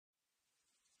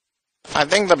I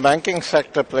think the banking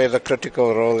sector plays a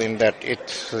critical role in that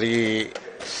it's the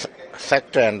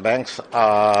sector, and banks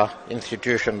are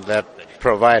institutions that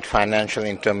provide financial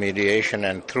intermediation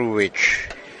and through which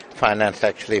finance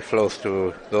actually flows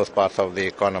to those parts of the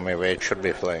economy where it should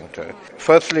be flowing to.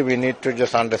 Firstly, we need to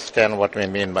just understand what we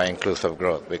mean by inclusive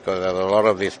growth, because there's a lot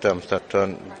of these terms that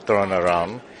are thrown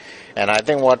around. And I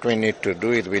think what we need to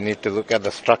do is we need to look at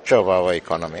the structure of our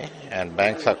economy, and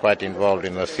banks are quite involved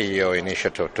in the CEO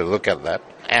initiative to look at that,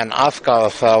 and ask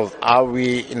ourselves, are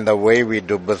we, in the way we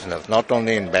do business, not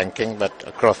only in banking but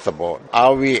across the board,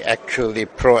 are we actually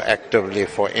proactively,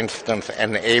 for instance,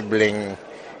 enabling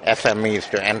SMEs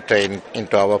to enter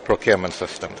into our procurement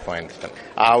system, for instance?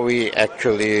 Are we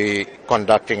actually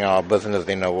conducting our business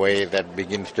in a way that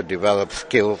begins to develop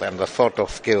skills and the sort of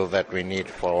skills that we need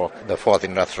for the fourth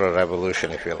industrial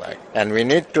revolution, if you like? And we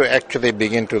need to actually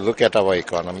begin to look at our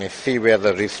economy, see where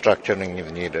the restructuring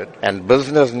is needed, and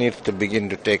business needs to begin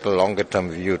to take a longer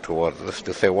term view towards this,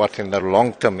 to say what's in the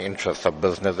long term interests of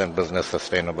business and business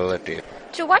sustainability.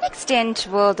 To what extent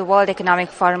will the World Economic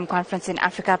Forum Conference in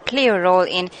Africa play a role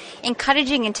in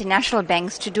encouraging international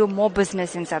banks to do more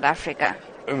business in South Africa?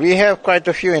 We have quite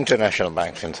a few international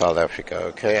banks in South Africa,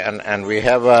 okay, and we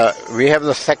have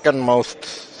the second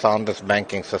most soundest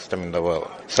banking system in the world.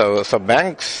 So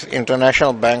banks,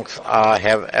 international banks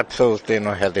have absolutely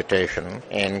no hesitation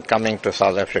in coming to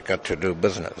South Africa to do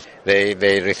business. They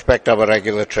respect our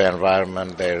regulatory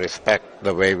environment. They respect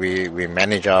the way we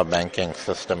manage our banking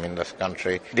system in this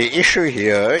country. The issue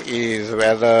here is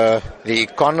whether the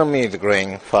economy is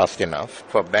growing fast enough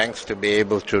for banks to be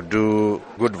able to do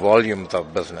good volumes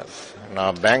of business.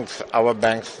 Now, our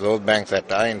banks, those banks that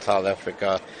are in South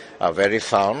Africa, are very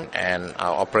sound and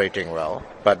are operating well.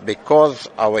 But because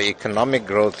our economic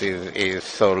growth is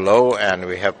so low and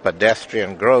we have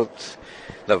pedestrian growth,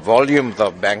 the volumes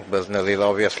of bank business is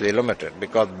obviously limited,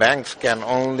 because banks can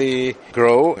only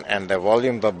grow and the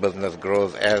volumes of business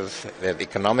grows as there's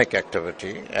economic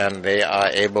activity, and they are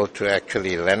able to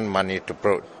actually lend money to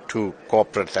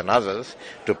corporates and others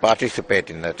to participate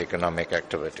in that economic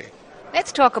activity.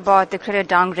 Let's talk about the credit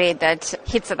downgrade that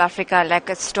hit South Africa like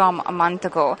a storm a month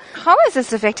ago. How has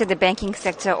this affected the banking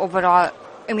sector overall?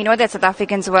 And we know that South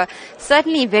Africans were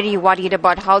certainly very worried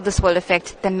about how this will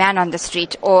affect the man on the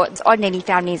street or ordinary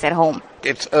families at home.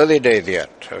 It's early days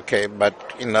yet, okay, but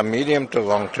in the medium to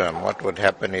long term, what would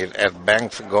happen is as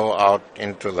banks go out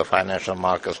into the financial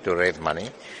markets to raise money,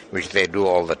 which they do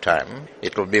all the time,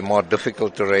 it will be more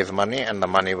difficult to raise money and the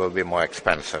money will be more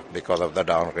expensive because of the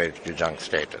downgrade to junk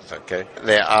status, okay?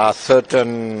 There are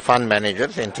certain fund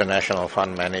managers, international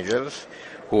fund managers,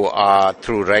 who are,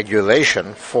 through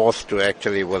regulation, forced to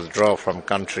actually withdraw from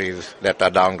countries that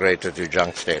are downgraded to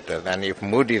junk status. And if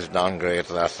Moody's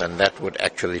downgrades us, then that would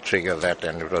actually trigger that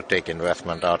and it will take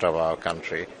investment out of our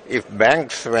country. If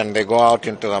banks, when they go out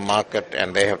into the market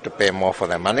and they have to pay more for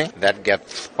their money, that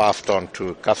gets passed on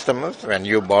to customers. When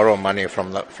you borrow money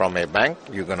from a bank,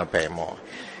 you're going to pay more.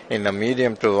 In the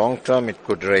medium to long term, it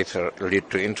could lead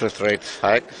to interest rates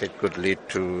hikes. It could lead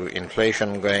to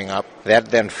inflation going up. That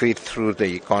then feeds through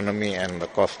the economy and the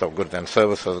cost of goods and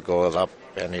services goes up,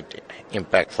 and it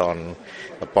impacts on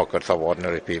the pockets of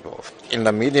ordinary people. In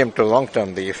the medium to long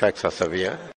term, the effects are severe.